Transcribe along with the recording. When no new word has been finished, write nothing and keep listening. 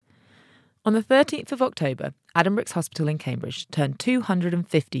On the 13th of October, Addenbrooke's hospital in Cambridge turned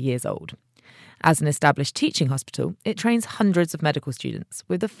 250 years old. As an established teaching hospital, it trains hundreds of medical students,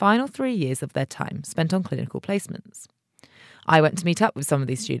 with the final 3 years of their time spent on clinical placements. I went to meet up with some of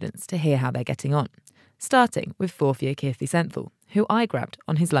these students to hear how they're getting on, starting with fourth year Keerthi Senthil, who I grabbed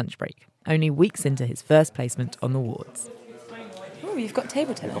on his lunch break, only weeks into his first placement on the wards. Oh, you've got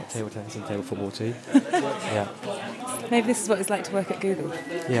table tennis. We've got table tennis and table football too. Yeah. Maybe this is what it's like to work at Google.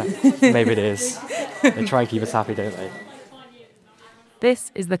 Yeah, maybe it is. They try and keep us happy, don't they? This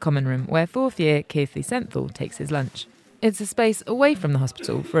is the common room where fourth year Keerthi Senthil takes his lunch. It's a space away from the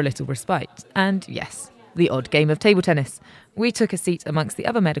hospital for a little respite. And yes, the odd game of table tennis. We took a seat amongst the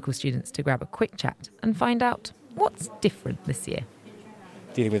other medical students to grab a quick chat and find out what's different this year.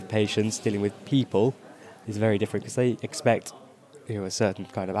 Dealing with patients, dealing with people is very different because they expect a certain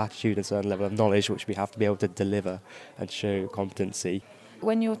kind of attitude, a certain level of knowledge which we have to be able to deliver and show competency.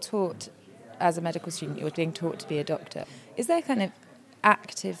 When you're taught as a medical student, you're being taught to be a doctor. Is there kind of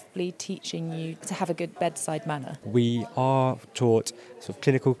actively teaching you to have a good bedside manner? We are taught sort of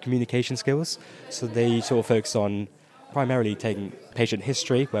clinical communication skills, so they sort of focus on primarily taking patient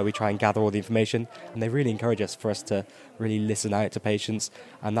history, where we try and gather all the information, and they really encourage us to really listen out to patients,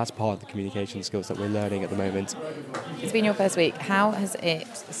 and that's part of the communication skills that we're learning at the moment. It's been your first week. How has it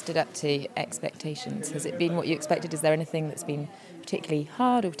stood up to expectations? Has it been what you expected? Is there anything that's been particularly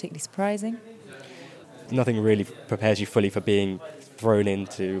hard or particularly surprising? Nothing really prepares you fully for being thrown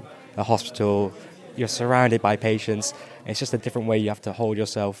into a hospital. You're surrounded by patients. It's just a different way you have to hold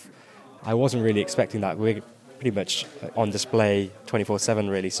yourself. I wasn't really expecting that. We're pretty much on display 24/7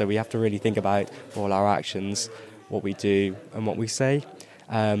 really, so we have to really think about all our actions, what we do and what we say.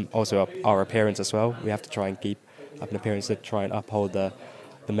 Also our appearance as well. We have to try and keep up an appearance to try and uphold the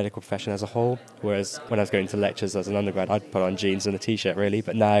medical profession as a whole, whereas when I was going to lectures as an undergrad I'd put on jeans and a t-shirt really,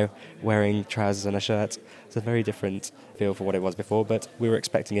 but now wearing trousers and a shirt, it's a very different feel for what it was before, but we were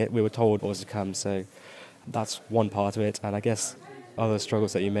expecting it, we were told what was to come, so that's one part of it. And I guess other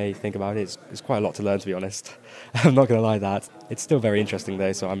struggles that you may think about is quite a lot to learn, to be honest. I'm not going to lie that. It's still very interesting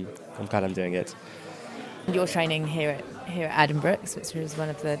though, so I'm glad I'm doing it. You're training here at Addenbrooke, which is one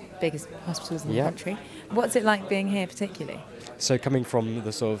of the biggest hospitals in the country. What's it like being here particularly? So coming from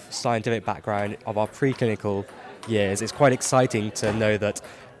the sort of scientific background of our preclinical years, it's quite exciting to know that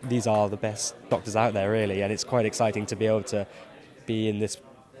these are the best doctors out there really, and it's quite exciting to be able to be in this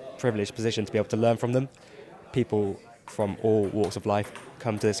privileged position to be able to learn from them. People from all walks of life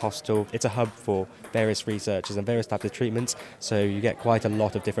come to this hospital. It's a hub for various researchers and various types of treatments, so you get quite a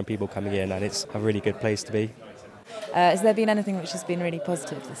lot of different people coming in, and it's a really good place to be. Has there been anything which has been really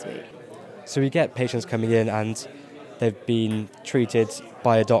positive this week? So we get patients coming in and they've been treated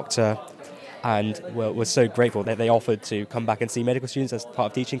by a doctor, and we're so grateful that they offered to come back and see medical students as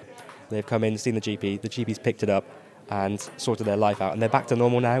part of teaching. They've come in, seen the GP's picked it up and sorted their life out, and they're back to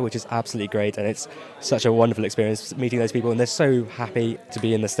normal now, which is absolutely great, and it's such a wonderful experience meeting those people, and they're so happy to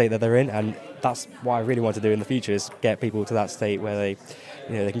be in the state that they're in, and that's what I really want to do in the future, is get people to that state where they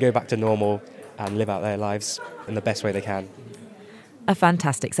can go back to normal and live out their lives in the best way they can. A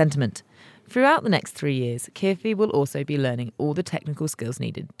fantastic sentiment. Throughout the next 3 years, Keerthi will also be learning all the technical skills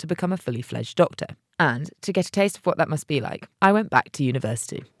needed to become a fully fledged doctor. And to get a taste of what that must be like, I went back to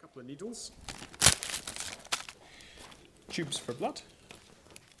university. A couple of needles. Tubes for blood.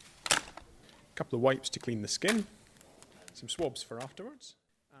 A couple of wipes to clean the skin. Some swabs for afterwards.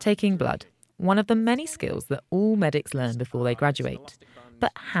 Taking blood, one of the many skills that all medics learn before they graduate.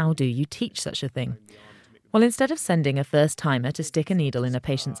 But how do you teach such a thing? Well, instead of sending a first-timer to stick a needle in a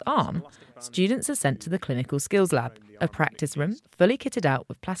patient's arm, students are sent to the clinical skills lab, a practice room fully kitted out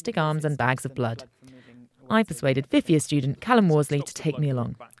with plastic arms and bags of blood. I persuaded fifth-year student Callum Worsley to take me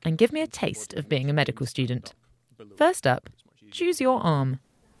along and give me a taste of being a medical student. First up, choose your arm.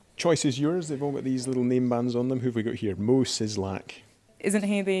 Choice is yours. They've all got these little name bands on them. Who have we got here? Mo Sislak. Isn't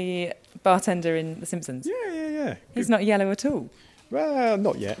he the bartender in The Simpsons? Yeah. He's not yellow at all. Well,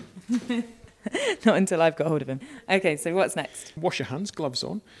 not yet. Not until I've got hold of him. Okay, so what's next? Wash your hands, gloves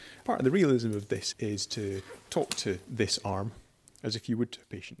on. Part of the realism of this is to talk to this arm as if you would to a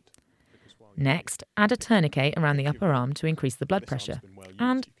patient. Next, add a tourniquet around the upper arm to increase the blood pressure.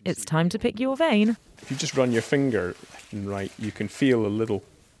 And it's time to pick your vein. If you just run your finger left and right, you can feel a little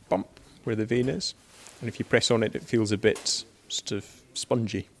bump where the vein is. And if you press on it, it feels a bit sort of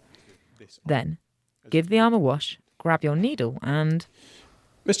spongy. Then, give the arm a wash, grab your needle and...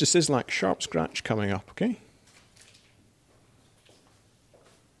 Mr. Sislak, sharp scratch coming up, okay?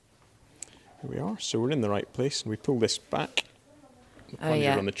 Here we are. So we're in the right place, and we pull this back. The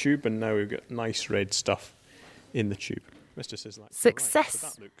plunger on the tube, and now we've got nice red stuff in the tube. Mr. Sislak. Success. Right, so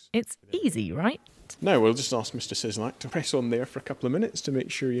that looks It's easy, right? Now we'll just ask Mr. Sislak to press on there for a couple of minutes to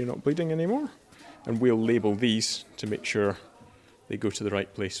make sure you're not bleeding anymore. And we'll label these to make sure they go to the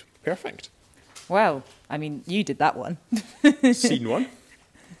right place. Perfect. Well, I mean, you did that one. Scene one.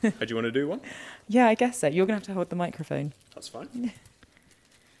 How do you want to do one? Yeah, I guess so. You're going to have to hold the microphone. That's fine.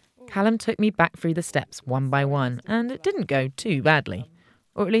 Callum took me back through the steps one by one, and it didn't go too badly.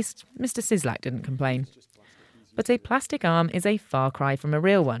 Or at least Mr. Sislak didn't complain. But a plastic arm is a far cry from a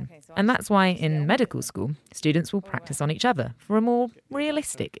real one, and that's why in medical school, students will practice on each other for a more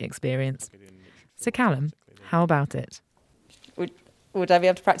realistic experience. So Callum, how about it? Would I be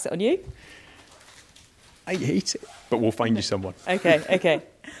able to practice it on you? I hate it. But we'll find you someone. Okay.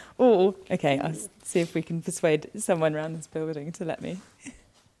 Or, okay, I'll see if we can persuade someone around this building to let me.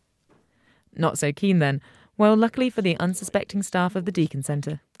 Not so keen then. Well, luckily for the unsuspecting staff of the Deakin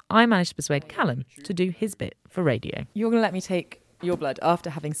Centre, I managed to persuade Callum to do his bit for radio. You're going to let me take your blood after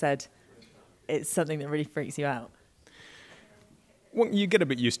having said it's something that really freaks you out. Well, you get a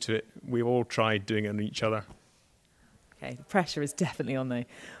bit used to it. We've all tried doing it on each other. Okay, the pressure is definitely on though.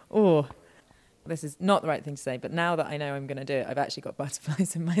 Or, this is not the right thing to say, but now that I know I'm going to do it, I've actually got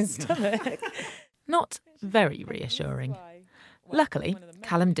butterflies in my stomach. Not very reassuring. Luckily,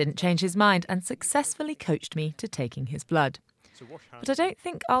 Callum didn't change his mind and successfully coached me to taking his blood. But I don't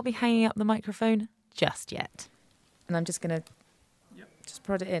think I'll be hanging up the microphone just yet. And I'm just going to just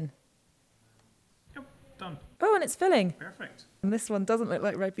prod it in. Yep, done. Oh, and it's filling. Perfect. And this one doesn't look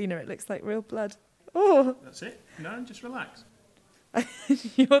like Ribena, it looks like real blood. Oh, That's it. No, just relax.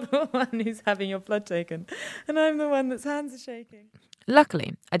 you're the one who's having your blood taken, and I'm the one that's hands are shaking.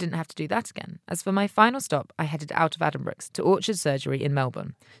 Luckily, I didn't have to do that again, as for my final stop, I headed out of Addenbrooke's to Orchard Surgery in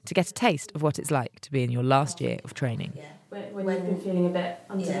Melbourne to get a taste of what it's like to be in your last year of training. Yeah. When you've been feeling a bit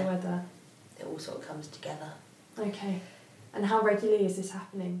under the weather. It all sort of comes together. Okay. And how regularly is this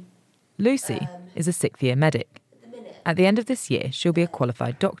happening? Lucy is a sixth-year medic. At the minute, At the end of this year, she'll be a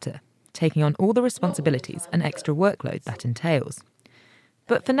qualified doctor, taking on all the responsibilities and extra workload that entails.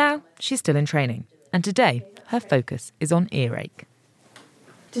 But for now, she's still in training, and today, her focus is on earache.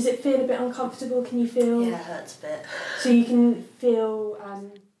 Does it feel a bit uncomfortable? Can you feel... yeah, it hurts a bit. So you can feel...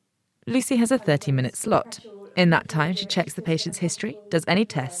 Lucy has a 30-minute slot. In that time, she checks the patient's history, does any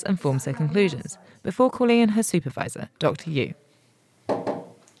tests and forms her conclusions, before calling in her supervisor, Dr. Yu.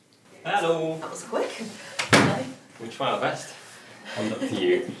 Hello. That was quick. We try our best. I'm Dr.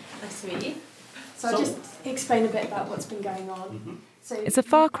 Yu. Nice to meet you. So I'll just explain a bit about what's been going on. So It's a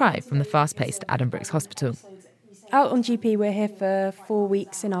far cry from the fast-paced Addenbrooke's hospital. Out on GP, we're here for 4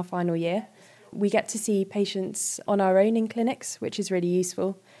 weeks in our final year. We get to see patients on our own in clinics, which is really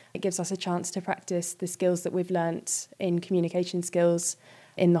useful. It gives us a chance to practice the skills that we've learnt in communication skills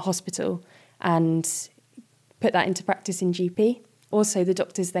in the hospital and put that into practice in GP. Also, the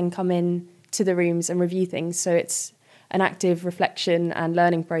doctors then come in to the rooms and review things, so it's an active reflection and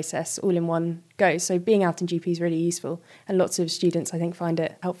learning process all in one go. So being out in GP is really useful, and lots of students, I think, find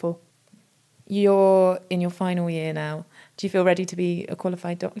it helpful. You're in your final year now. Do you feel ready to be a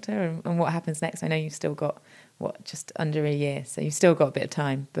qualified doctor? And what happens next? I know you've still got, just under a year, so you've still got a bit of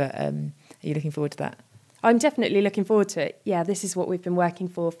time, but are you looking forward to that? I'm definitely looking forward to it. Yeah, this is what we've been working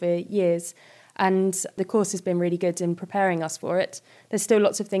for years, and the course has been really good in preparing us for it. There's still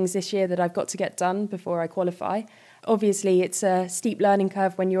lots of things this year that I've got to get done before I qualify. Obviously, it's a steep learning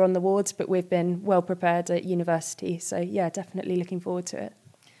curve when you're on the wards, but we've been well prepared at university. So, yeah, definitely looking forward to it.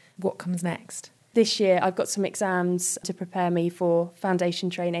 What comes next? This year, I've got some exams to prepare me for foundation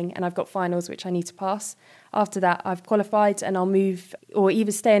training, and I've got finals which I need to pass. After that, I've qualified, and I'll move, or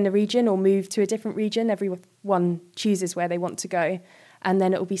either stay in the region or move to a different region. Everyone chooses where they want to go. And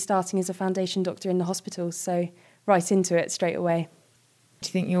then it will be starting as a foundation doctor in the hospital. So right into it straight away. Do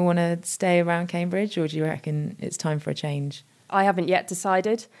you think you'll want to stay around Cambridge, or do you reckon it's time for a change? I haven't yet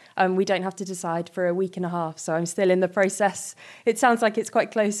decided. We don't have to decide for a week and a half, so I'm still in the process. It sounds like it's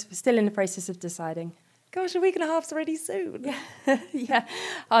quite close. We're still in the process of deciding. Gosh, a week and a half's already soon. Yeah,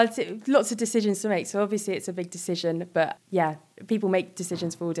 lots of decisions to make. So obviously it's a big decision, but yeah, people make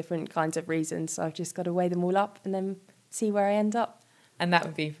decisions for all different kinds of reasons. So I've just got to weigh them all up and then see where I end up. And that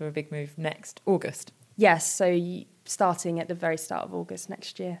would be for a big move next August? Yes, so starting at the very start of August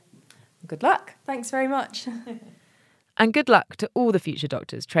next year. Good luck. Thanks very much. And good luck to all the future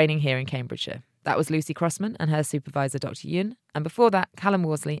doctors training here in Cambridgeshire. That was Lucy Crossman and her supervisor, Dr. Yun, and before that, Callum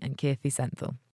Worsley and Keerthi Senthil.